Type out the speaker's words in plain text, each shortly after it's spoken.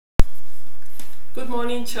Good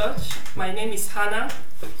morning, church. My name is Hannah.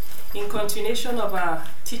 In continuation of our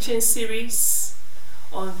teaching series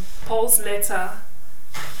on Paul's letter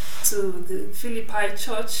to the Philippi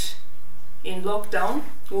church in lockdown,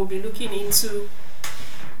 we'll be looking into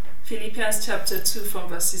Philippians chapter 2 from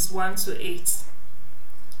verses 1 to 8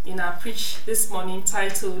 in our preach this morning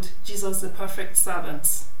titled Jesus the Perfect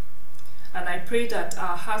Servant. And I pray that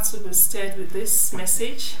our hearts will be stirred with this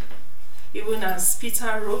message, even as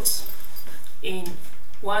Peter wrote in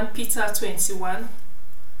 1 Peter 21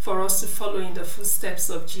 for us to follow in the footsteps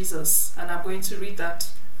of Jesus. And I'm going to read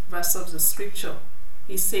that verse of the scripture.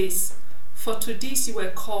 He says, "For to this you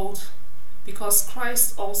were called, because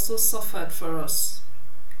Christ also suffered for us,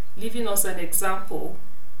 leaving us an example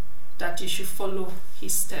that you should follow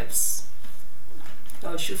his steps."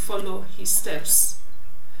 Or you should follow his steps.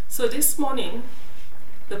 So this morning,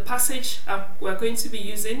 the passage we're going to be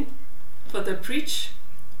using for the preach,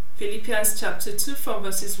 Philippians chapter 2 from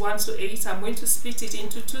verses 1 to 8, I'm going to split it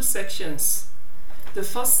into two sections. The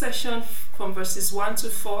first section from verses 1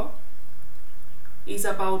 to 4 is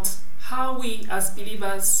about how we as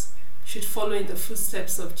believers should follow in the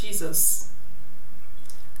footsteps of Jesus.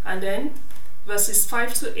 And then verses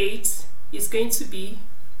 5 to 8 is going to be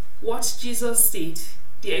what Jesus did,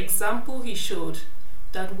 the example he showed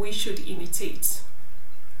that we should imitate.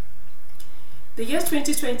 The year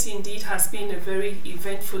 2020 indeed has been a very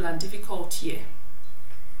eventful and difficult year.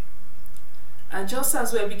 And just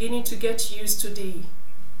as we're beginning to get used to the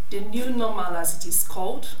new normal, as it is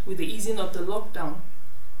called, with the easing of the lockdown,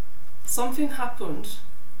 something happened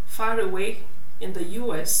far away in the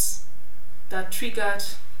US that triggered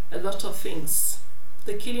a lot of things.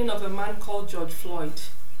 The killing of a man called George Floyd.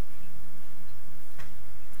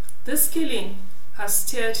 This killing has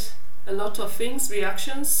stirred a lot of things,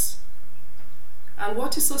 reactions. And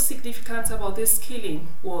what is so significant about this killing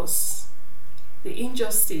was the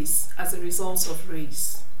injustice as a result of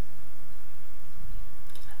race.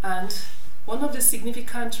 And one of the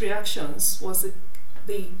significant reactions was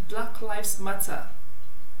the Black Lives Matter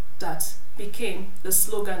that became the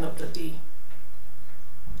slogan of the day.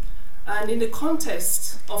 And in the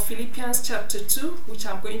context of Philippians chapter 2, which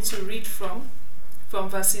I'm going to read from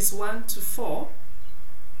verses 1 to 4,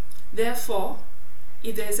 "Therefore,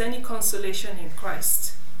 if there is any consolation in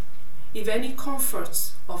Christ, if any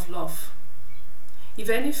comfort of love, if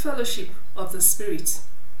any fellowship of the Spirit,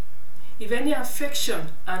 if any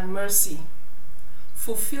affection and mercy,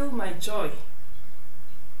 fulfill my joy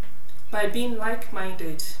by being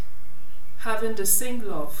like-minded, having the same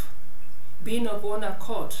love, being of one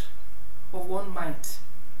accord, of one mind."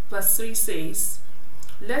 Verse 3 says,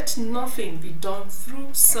 "Let nothing be done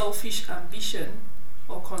through selfish ambition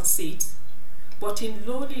or conceit, but in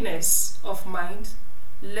lowliness of mind,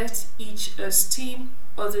 let each esteem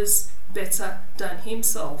others better than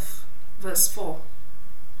himself." Verse 4,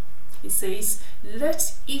 it says,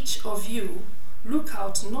 "Let each of you look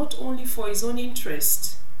out not only for his own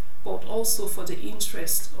interest, but also for the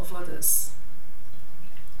interest of others."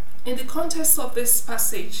 In the context of this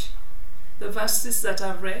passage, the verses that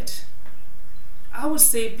I've read, I would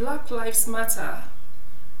say Black Lives Matter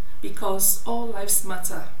because all lives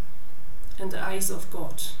matter in the eyes of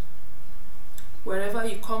God. Wherever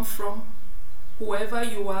you come from, whoever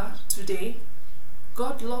you are today,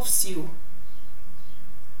 God loves you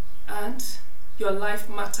and your life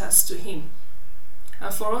matters to him.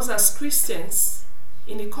 And for us as Christians,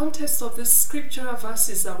 in the context of these scriptural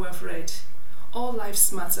verses that we've read, all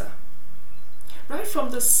lives matter. Right from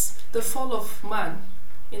the fall of man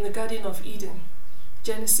in the Garden of Eden,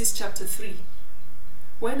 Genesis chapter 3,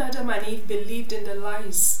 when Adam and Eve believed in the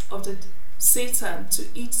lies of Satan to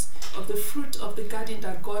eat of the fruit of the garden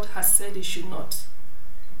that God has said they should not,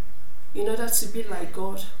 in order to be like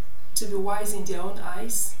God, to be wise in their own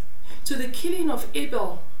eyes, to the killing of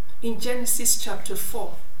Abel in Genesis chapter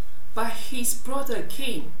 4 by his brother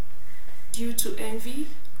Cain due to envy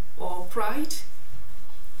or pride.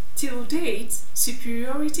 Till date,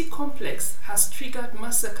 superiority complex has triggered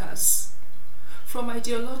massacres from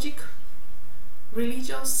ideological,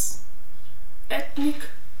 religious, ethnic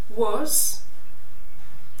wars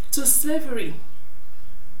to slavery.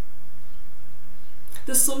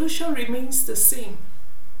 The solution remains the same,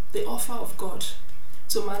 the offer of God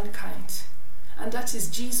to mankind, and that is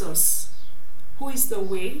Jesus, who is the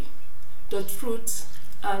way, the truth,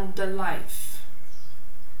 and the life.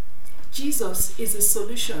 Jesus is the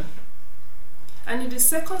solution. And in the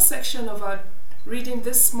second section of our reading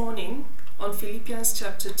this morning on Philippians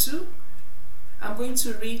chapter 2, I'm going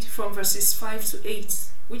to read from verses 5 to 8,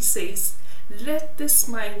 which says, "Let this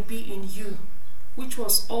mind be in you, which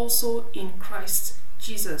was also in Christ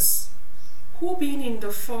Jesus, who being in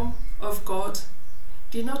the form of God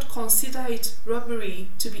did not consider it robbery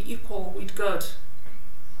to be equal with God,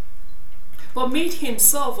 but made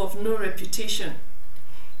himself of no reputation,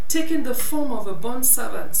 taking the form of a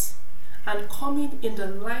bondservant and coming in the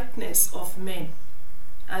likeness of men.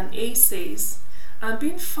 And 8 says, and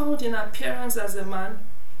being found in appearance as a man,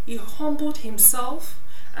 he humbled himself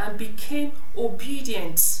and became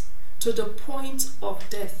obedient to the point of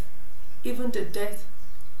death, even the death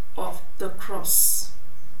of the cross.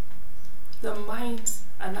 The mind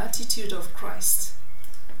and attitude of Christ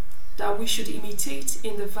that we should imitate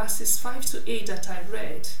in the verses 5 to 8 that I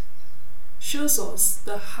read shows us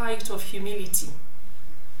the height of humility.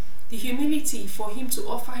 The humility for him to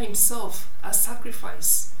offer himself as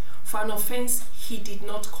sacrifice for an offense he did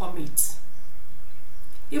not commit.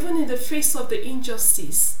 Even in the face of the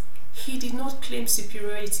injustice, he did not claim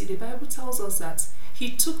superiority. The Bible tells us that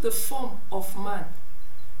he took the form of man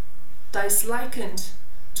that is likened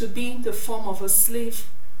to being the form of a slave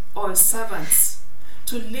or a servant,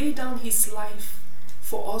 to lay down his life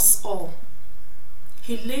for us all.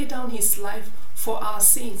 He laid down his life for our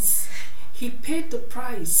sins. He paid the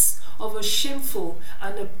price of a shameful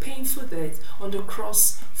and a painful death on the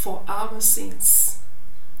cross for our sins.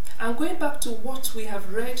 And going back to what we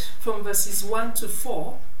have read from verses 1 to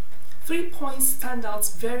 4, 3 points stand out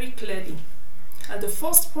very clearly. And the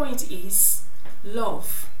first point is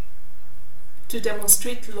love. To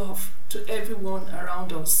demonstrate love to everyone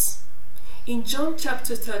around us. In John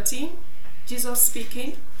chapter 13, Jesus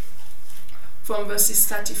speaking from verses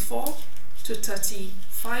 34 to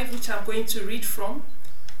 35, which I'm going to read from.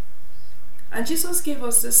 And Jesus gave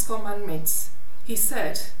us this commandment. He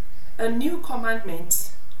said, a new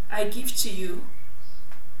commandment I give to you,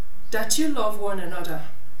 that you love one another,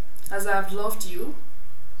 as I have loved you,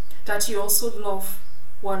 that you also love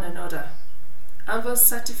one another. And verse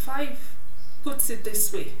 35 puts it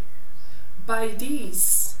this way, by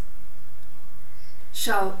these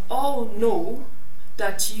shall all know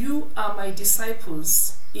that you are my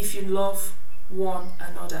disciples, if you love one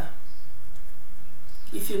another.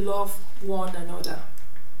 If you love one another.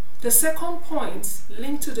 The second point,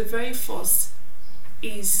 linked to the very first,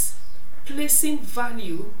 is placing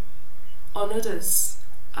value on others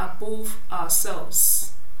above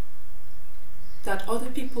ourselves. That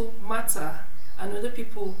other people matter and other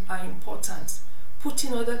people are important.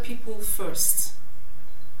 Putting other people first.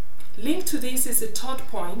 Linked to this is the third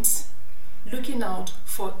point, looking out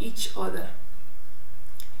for each other.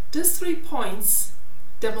 These 3 points,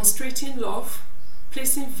 demonstrating love,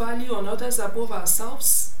 placing value on others above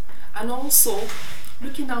ourselves, and also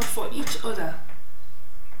looking out for each other,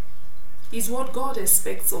 is what God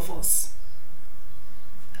expects of us.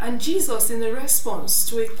 And Jesus, in a response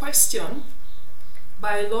to a question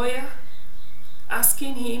by a lawyer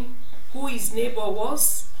asking him who his neighbor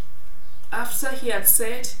was, after he had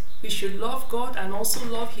said we should love God and also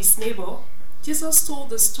love his neighbor, Jesus told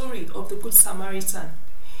the story of the Good Samaritan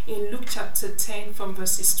in Luke chapter 10 from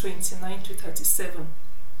verses 29 to 37.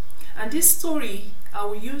 And this story I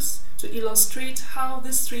will use to illustrate how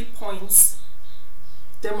these 3 points,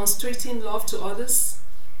 demonstrating love to others,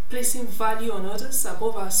 placing value on others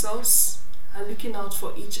above ourselves, and looking out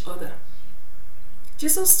for each other.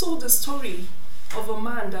 Jesus told the story of a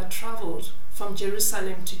man that traveled from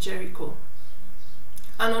Jerusalem to Jericho.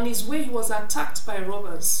 And on his way he was attacked by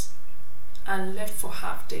robbers and left for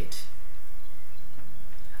half dead.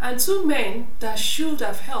 And 2 men that should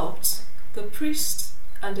have helped, the priest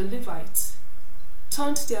and the Levite,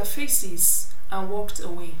 turned their faces and walked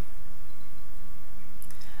away.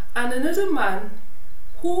 And another man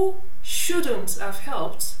who shouldn't have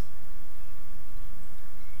helped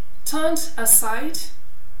turned aside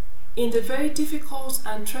in the very difficult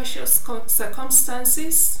and treacherous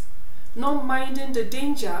circumstances, not minding the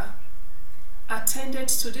danger, attended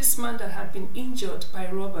to this man that had been injured by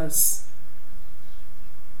robbers.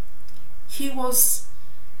 He was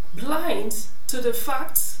blind to the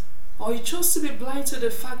fact, or he chose to be blind to the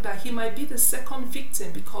fact that he might be the second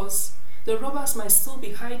victim because the robbers might still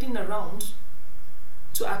be hiding around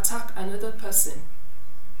to attack another person.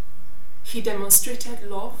 He demonstrated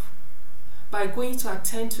love by going to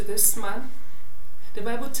attend to this man. The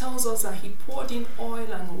Bible tells us that he poured in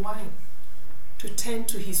oil and wine to tend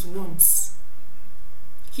to his wounds.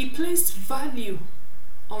 He placed value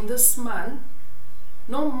on this man,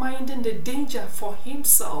 not minding the danger for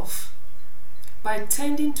himself, by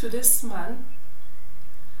tending to this man,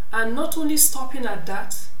 and not only stopping at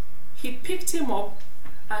that, he picked him up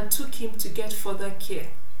and took him to get further care.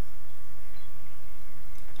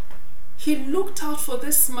 He looked out for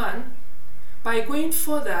this man by going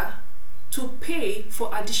further to pay for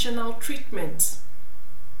additional treatment.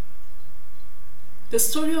 The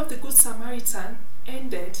story of the Good Samaritan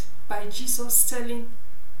ended by Jesus telling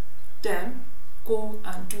them, "Go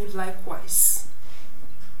and do likewise."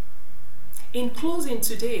 In closing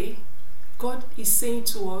today, God is saying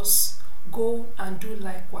to us, go and do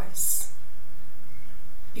likewise.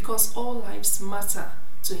 Because all lives matter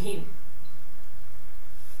to Him.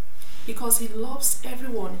 Because He loves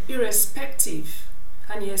everyone irrespective,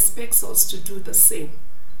 and He expects us to do the same.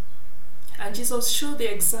 And Jesus showed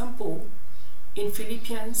the example in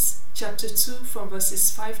Philippians chapter 2 from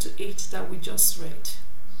verses 5 to 8 that we just read.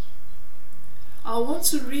 I want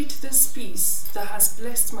to read this piece that has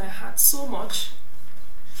blessed my heart so much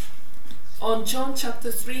on John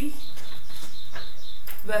chapter 3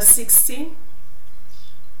 verse 16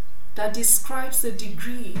 that describes the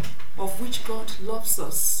degree of which God loves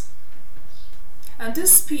us. And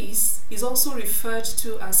this piece is also referred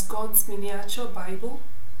to as God's miniature Bible.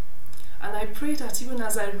 And I pray that even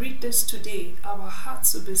as I read this today, our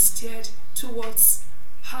hearts will be steered towards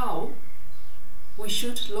how we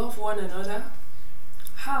should love one another,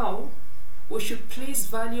 how we should place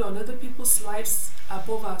value on other people's lives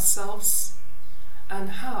above ourselves, and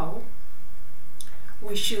how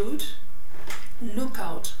we should look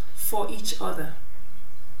out for each other.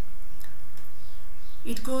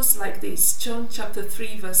 It goes like this, John chapter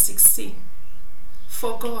 3 verse 16.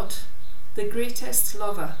 For God, the greatest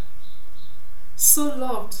lover, so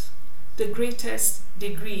loved the greatest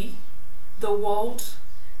degree, the world,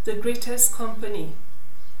 the greatest company,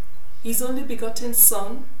 His only begotten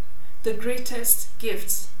Son, the greatest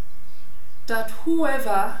gift, that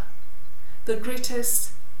whoever, the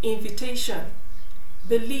greatest invitation,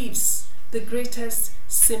 believes, the greatest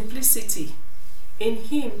simplicity, in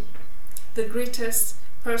Him, the greatest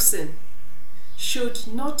person, should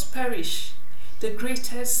not perish, the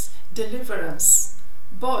greatest deliverance,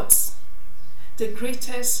 but the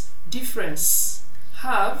greatest difference,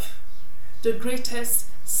 have the greatest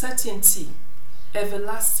certainty,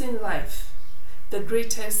 everlasting life, the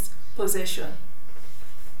greatest possession.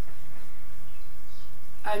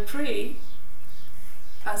 I pray,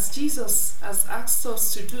 as Jesus has asked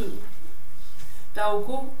us to do, that we'll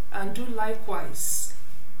go and do likewise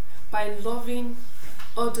by loving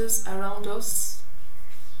others around us,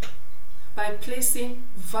 by placing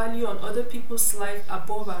value on other people's life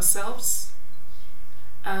above ourselves,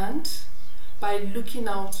 and by looking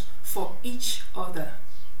out for each other.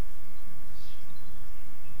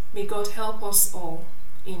 May God help us all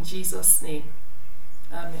in Jesus' name.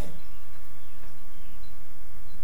 Amen.